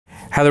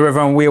Hello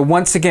everyone, we are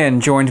once again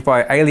joined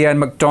by Ayliean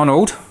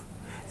MacDonald,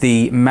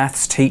 the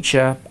maths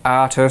teacher,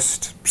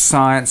 artist,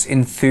 science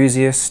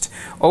enthusiast,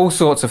 all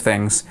sorts of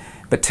things.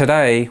 But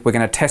today we're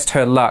going to test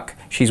her luck.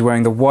 She's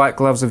wearing the white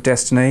gloves of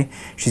destiny.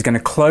 She's going to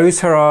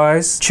close her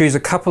eyes, choose a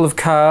couple of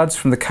cards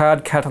from the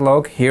card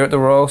catalogue here at the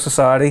Royal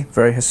Society,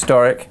 very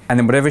historic, and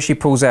then whatever she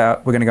pulls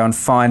out, we're going to go and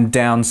find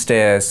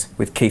downstairs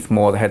with Keith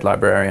Moore, the head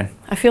librarian.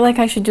 I feel like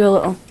I should do a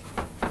little...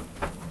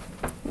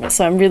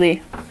 So I'm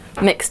really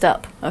mixed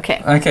up.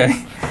 Okay.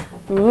 Okay.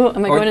 Ooh,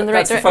 am I going in the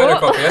right direction?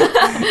 That's the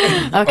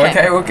photocopier.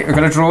 Okay. Okay, we're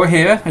going to draw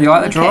here. You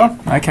like the draw?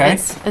 Okay.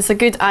 It's a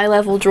good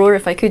eye-level drawer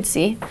if I could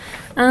see.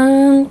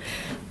 1,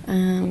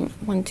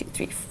 2,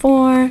 3,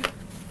 4.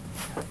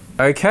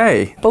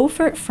 Okay.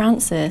 Beaufort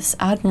Francis,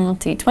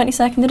 Admiralty,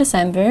 22nd of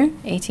December,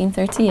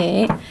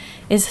 1838,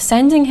 is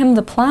sending him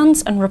the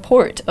plans and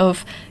report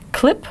of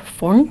Clip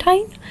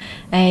Fontaine.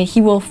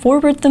 He will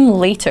forward them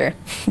later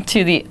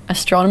to the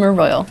Astronomer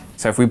Royal.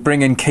 So if we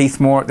bring in Keith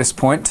Moore at this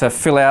point to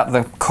fill out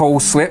the call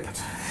slip,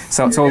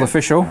 so it's all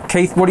official.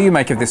 Keith, what do you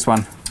make of this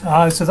one?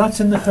 So that's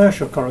in the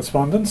Herschel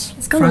Correspondence.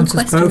 It's got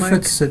Francis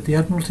Beaufort's at the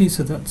Admiralty,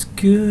 so that's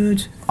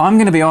good. I'm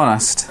going to be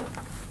honest.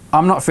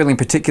 I'm not feeling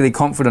particularly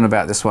confident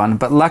about this one,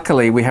 but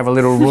luckily we have a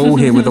little rule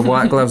here with the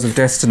white gloves of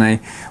destiny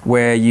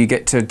where you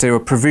get to do a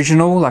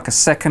provisional, like a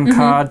second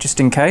card, just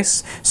in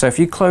case. So if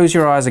you close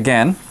your eyes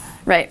again.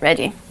 Right,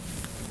 ready.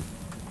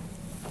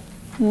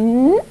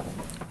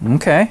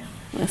 Okay.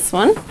 This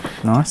one.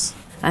 Nice.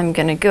 I'm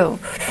going to go.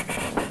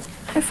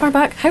 How far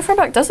back? How far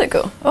back does it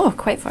go? Oh,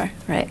 quite far.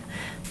 Right.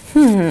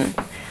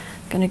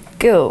 Gonna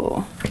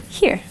go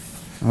here.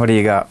 What do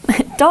you got?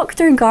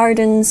 Dr.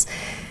 Garden's,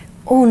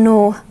 oh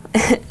no,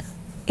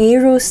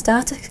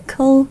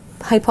 aerostatical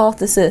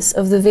hypothesis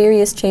of the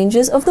various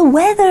changes of the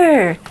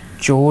weather.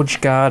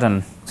 George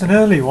Garden. It's an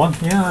early one,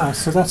 yeah,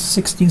 so that's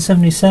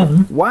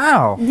 1677.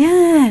 Wow.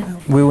 Yeah.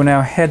 We will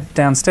now head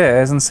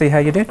downstairs and see how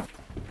you did.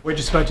 We're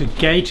just about to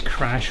gate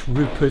crash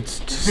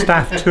Rupert's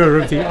staff tour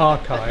of the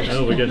archives.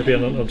 Oh, we're going to be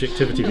on an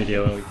Objectivity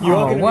video, are we?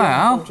 Oh,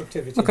 wow.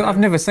 Look, I've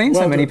never seen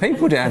so many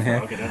people down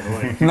here.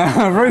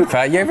 No,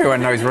 Rupert. Yeah,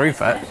 everyone knows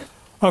Rupert.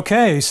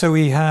 Okay, so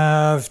we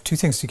have two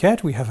things to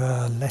get. We have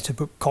a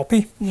letterbook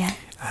copy. Yeah.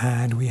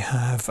 And we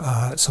have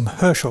some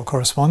Herschel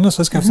correspondence.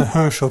 Let's go for the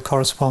Herschel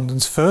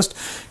correspondence first,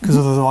 because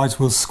otherwise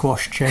we'll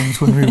squash James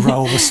when we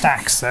roll the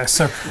stacks there.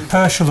 So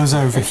Herschel is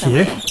over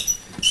here.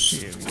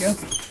 Here we go.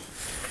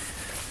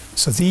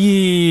 So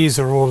these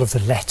are all of the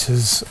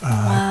letters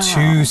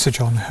to Sir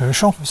John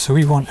Herschel. So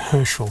we want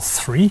Herschel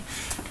 3,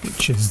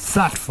 which is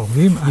that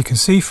volume. You can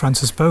see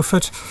Francis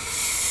Beaufort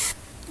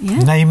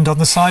named on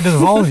the side of the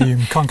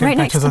volume. Can't get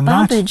better than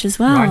that. Right next to Babbage as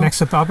well. Right next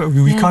to Babbage.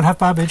 We can't have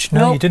Babbage.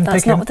 No, you didn't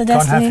pick him. Can't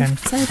have him.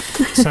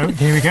 So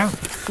here we go.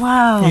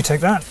 Wow. You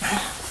take that.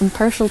 From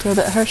Herschel to a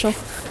bit of Herschel.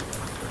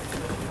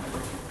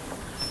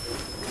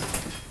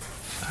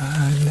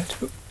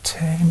 Letterbook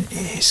 10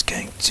 is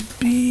going to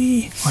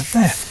be right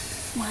there.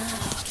 Wow.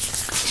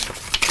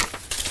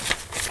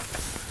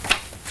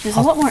 There's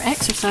a lot more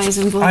exercise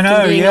involved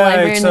in being a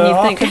librarian than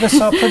you think. Archivists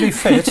are pretty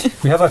fit.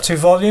 We have our two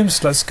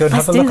volumes. Let's go and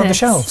have a look on the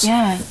shelves.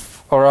 Yeah.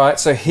 All right,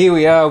 so here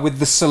we are with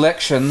the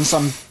selections.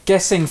 I'm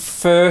guessing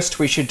first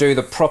we should do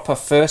the proper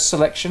first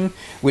selection,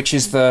 which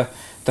is the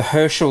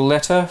Herschel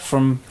letter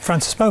from...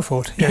 Francis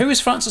Beaufort. Yeah. Who is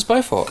Francis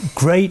Beaufort?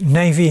 Great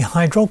Navy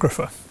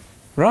hydrographer.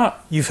 Right.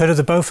 You've heard of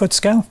the Beaufort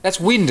scale?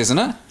 That's wind, isn't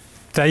it?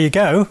 There you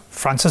go,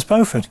 Francis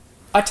Beaufort.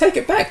 I take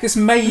it back, this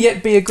may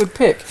yet be a good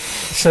pick.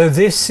 So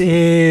this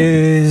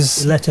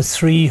is letter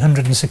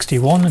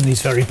 361 in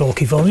these very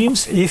bulky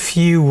volumes. If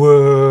you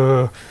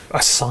were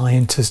a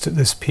scientist at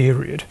this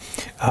period,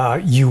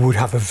 you would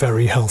have a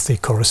very healthy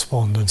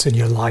correspondence in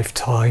your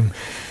lifetime.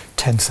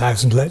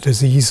 10,000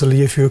 letters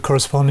easily if you were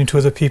corresponding to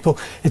other people.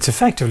 It's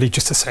effectively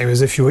just the same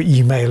as if you were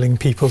emailing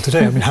people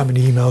today. I mean, how many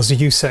emails do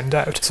you send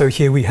out? So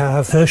here we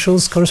have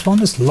Herschel's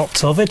correspondence,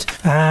 lots of it.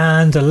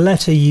 And the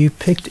letter you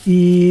picked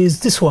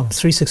is this one,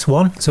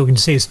 361. So we can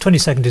see it's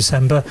 22nd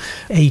December,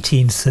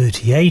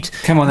 1838.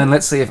 Come on then,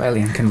 let's see if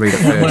Ayliean can read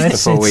it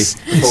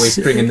first before we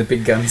bring in the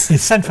big guns.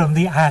 It's sent from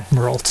the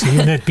Admiralty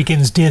and it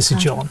begins, Dear Sir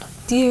John.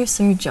 Dear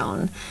Sir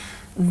John,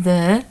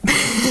 the...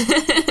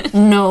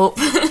 Nope.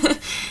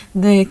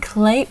 The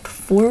Clip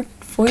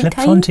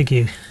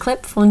Fontaine?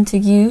 Clip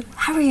Fontaine.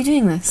 How are you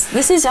doing this?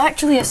 This is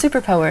actually a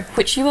superpower,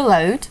 which you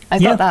allowed. I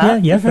got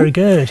that. Yeah, very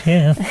good,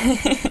 yeah.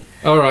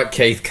 All right,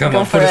 Keith, come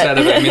on, put us out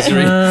of that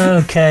misery.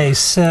 Okay,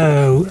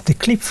 so the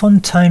Clip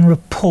Fontaine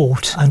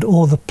report and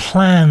all the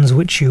plans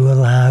which you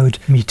allowed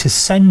me to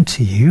send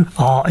to you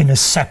are in a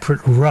separate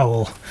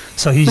roll.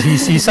 So he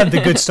sent the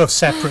good stuff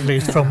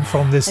separately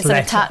from this letter.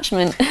 It's an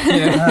attachment.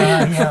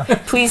 Yeah.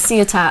 Please see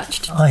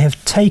attached. I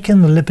have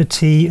taken the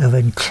liberty of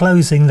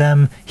enclosing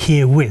them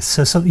herewith.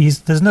 So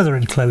there's another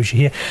enclosure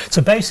here.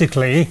 So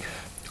basically,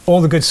 all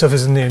the good stuff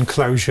is in the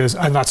enclosures,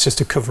 and that's just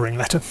a covering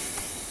letter.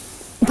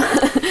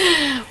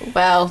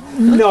 Well,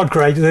 not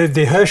great.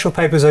 The Herschel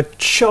papers are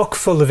chock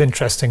full of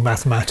interesting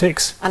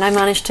mathematics. And I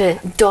managed to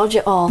dodge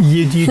it all.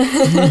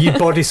 You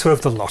body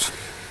swerved the lot.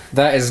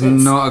 That is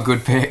not a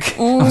good pick.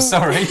 I'm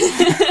sorry.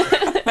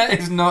 That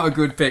is not a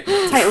good pick.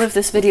 Title of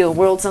this video,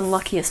 World's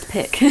Unluckiest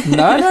Pick.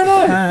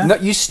 No,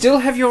 you still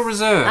have your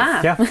reserve.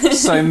 Yeah.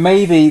 So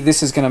maybe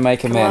this is going to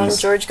make Come on,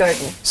 amends. George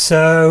Garden.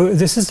 So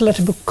this is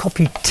letterbook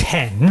copy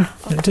 10.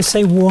 Let's just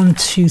say 1,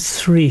 2,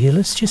 3 here.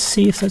 Let's just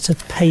see if that's a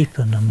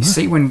paper number. You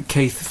see when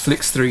Keith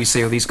flicks through, you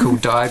see all these cool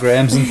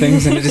diagrams and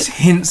things, and it just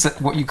hints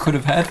at what you could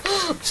have had.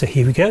 So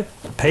here we go.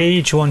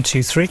 Page 1,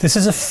 2, 3. This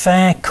is a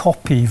fair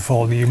copy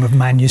volume of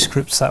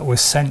manuscripts that were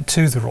sent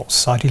to the Royal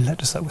Society,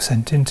 letters that were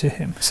sent in to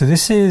him. So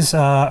this is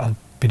a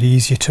bit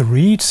easier to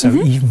read, so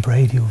even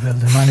Brady will be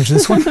able to manage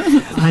this one.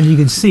 And you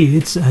can see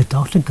it's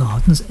Dr.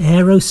 Garden's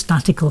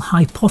aerostatical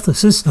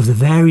hypothesis of the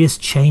various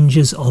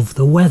changes of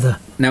the weather.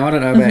 Now, I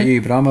don't know about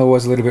you, but I'm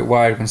always a little bit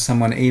worried when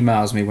someone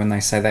emails me when they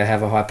say they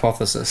have a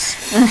hypothesis.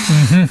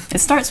 It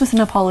starts with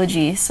an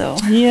apology, so...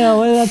 Yeah,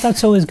 well,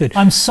 that's always good.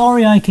 I'm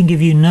sorry I can give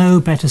you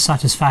no better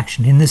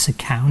satisfaction in this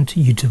account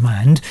you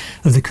demand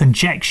of the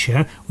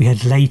conjecture we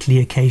had lately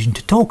occasion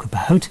to talk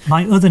about.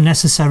 My other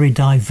necessary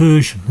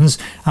diversions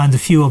and the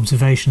few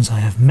observations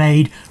I have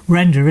made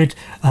render it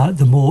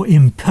the more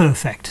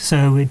imperfect.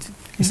 So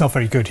it's not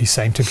very good, he's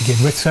saying, to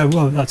begin with, so,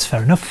 well, that's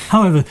fair enough.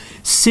 However,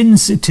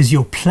 since it is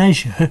your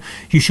pleasure,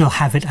 you shall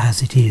have it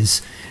as it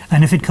is,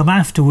 and if it come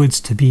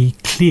afterwards to be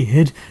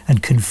cleared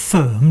and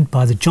confirmed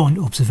by the joint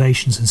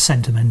observations and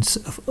sentiments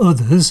of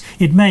others,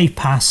 it may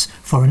pass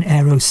for an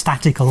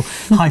aerostatical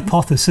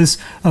hypothesis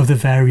of the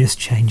various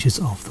changes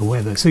of the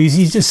weather. So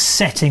he's just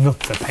setting up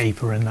the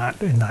paper in that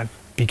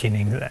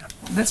beginning there.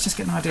 Let's just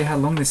get an idea how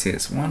long this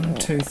is. 1,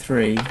 2,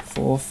 3,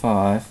 4,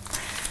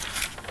 5...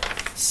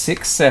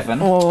 6, 7.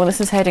 Oh, this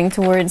is heading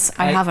towards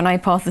I have an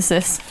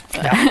hypothesis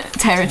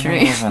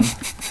territory. 11.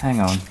 Hang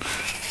on.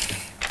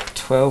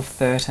 12,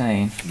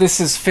 13. This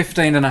is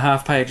 15 and a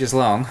half pages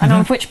long. And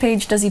on which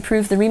page does he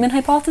prove the Riemann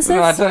hypothesis?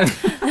 No, I don't.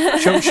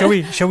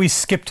 Shall we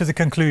skip to the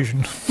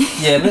conclusion?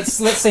 Yeah, let's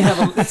see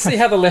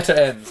how the letter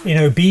ends. In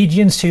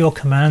obedience to your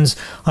commands,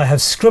 I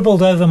have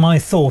scribbled over my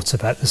thoughts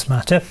about this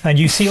matter, and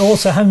you see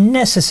also how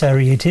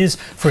necessary it is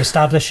for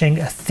establishing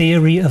a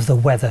theory of the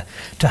weather,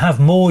 to have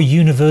more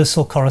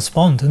universal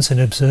correspondence in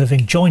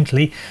observing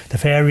jointly the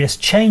various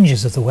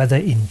changes of the weather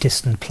in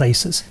distant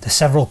places, the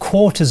several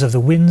quarters of the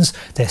winds,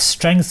 their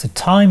strength,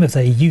 the time of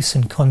their use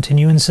and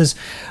continuances,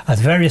 the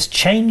various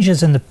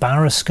changes in the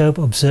baroscope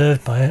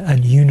observed by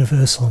an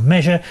universal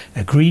measure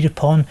agreed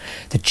upon,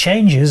 the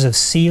changes of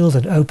sealed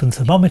and open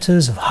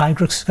thermometers, of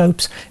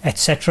hygroscopes,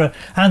 etc.,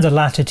 and the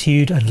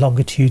latitude and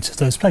longitudes of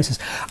those places.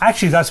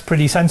 Actually, that's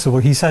pretty sensible.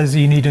 He says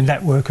you need a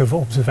network of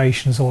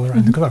observations all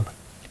around the globe,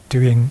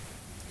 doing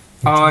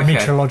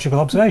meteorological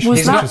observations.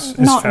 Was that is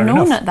not fair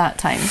known enough. at that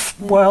time?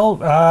 Well,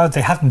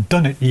 they hadn't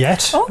done it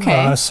yet.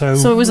 Okay, so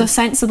it was a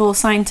sensible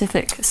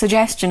scientific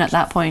suggestion at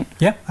that point.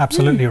 Yeah,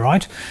 absolutely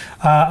right.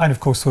 And of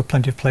course, there were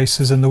plenty of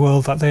places in the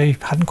world that they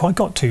hadn't quite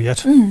got to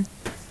yet,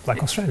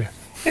 like Australia.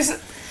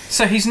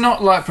 So he's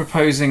not like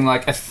proposing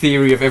like a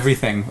theory of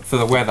everything for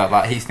the weather.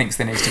 Like he thinks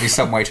there needs to be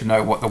some way to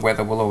know what the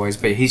weather will always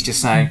be. He's just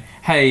saying,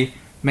 hey,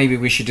 maybe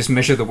we should just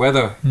measure the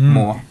weather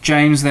more.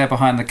 James there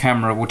behind the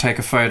camera will take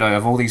a photo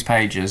of all these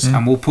pages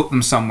and we'll put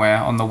them somewhere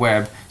on the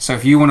web. So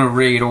if you want to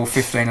read all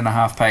 15 and a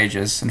half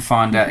pages and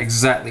find out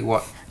exactly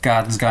what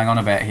Garden's going on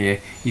about here,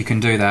 you can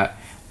do that.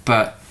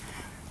 But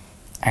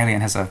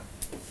Ayliean has a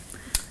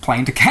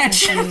plane to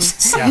catch.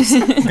 Yes,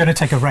 I'm going to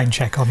take a rain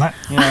check on that.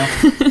 Yeah.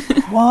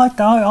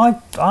 What?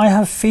 I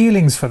have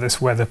feelings for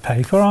this weather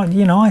paper.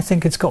 I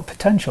think it's got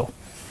potential.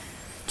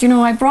 Do you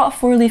know, I brought a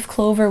 4-leaf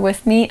clover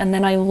with me and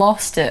then I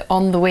lost it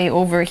on the way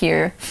over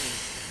here.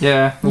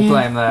 Yeah, we'll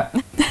blame that.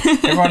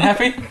 Everyone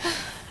happy?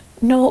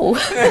 No.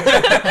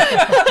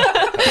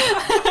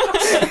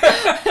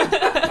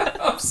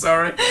 I'm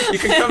sorry. You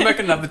can come back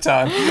another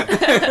time.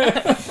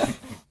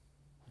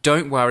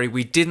 Don't worry,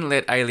 we didn't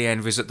let Ayliean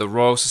visit the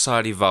Royal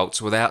Society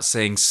vaults without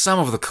seeing some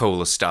of the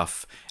cooler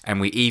stuff, and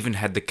we even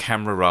had the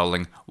camera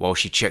rolling while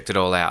she checked it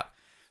all out.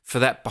 For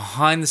that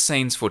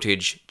behind-the-scenes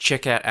footage,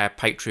 check out our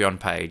Patreon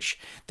page.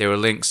 There are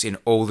links in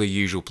all the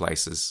usual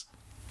places.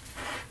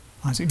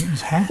 Isaac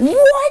Newton's hair?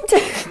 What?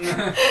 But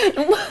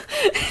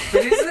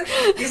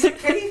is it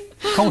Keith?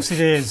 Of course it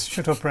is.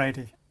 Shut up,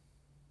 Brady.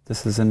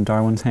 This is in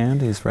Darwin's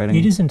hand. He's writing.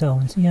 It is in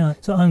Darwin's, yeah.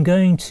 So I'm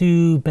going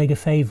to beg a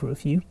favour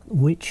of you,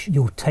 which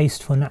your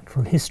taste for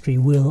natural history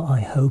will, I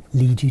hope,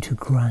 lead you to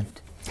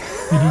grant.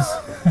 It is.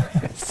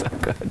 It's so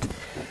good.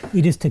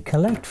 It is to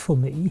collect for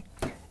me,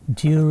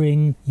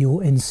 during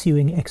your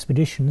ensuing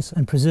expeditions,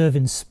 and preserve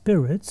in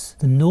spirits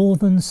the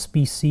northern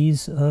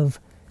species of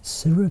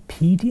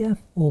Cirripedia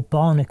or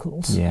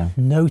barnacles,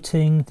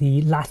 noting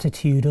the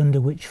latitude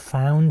under which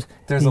found.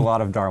 There's a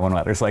lot of Darwin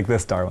letters, like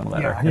this Darwin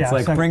letter. Yeah, it's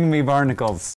like, bring me barnacles.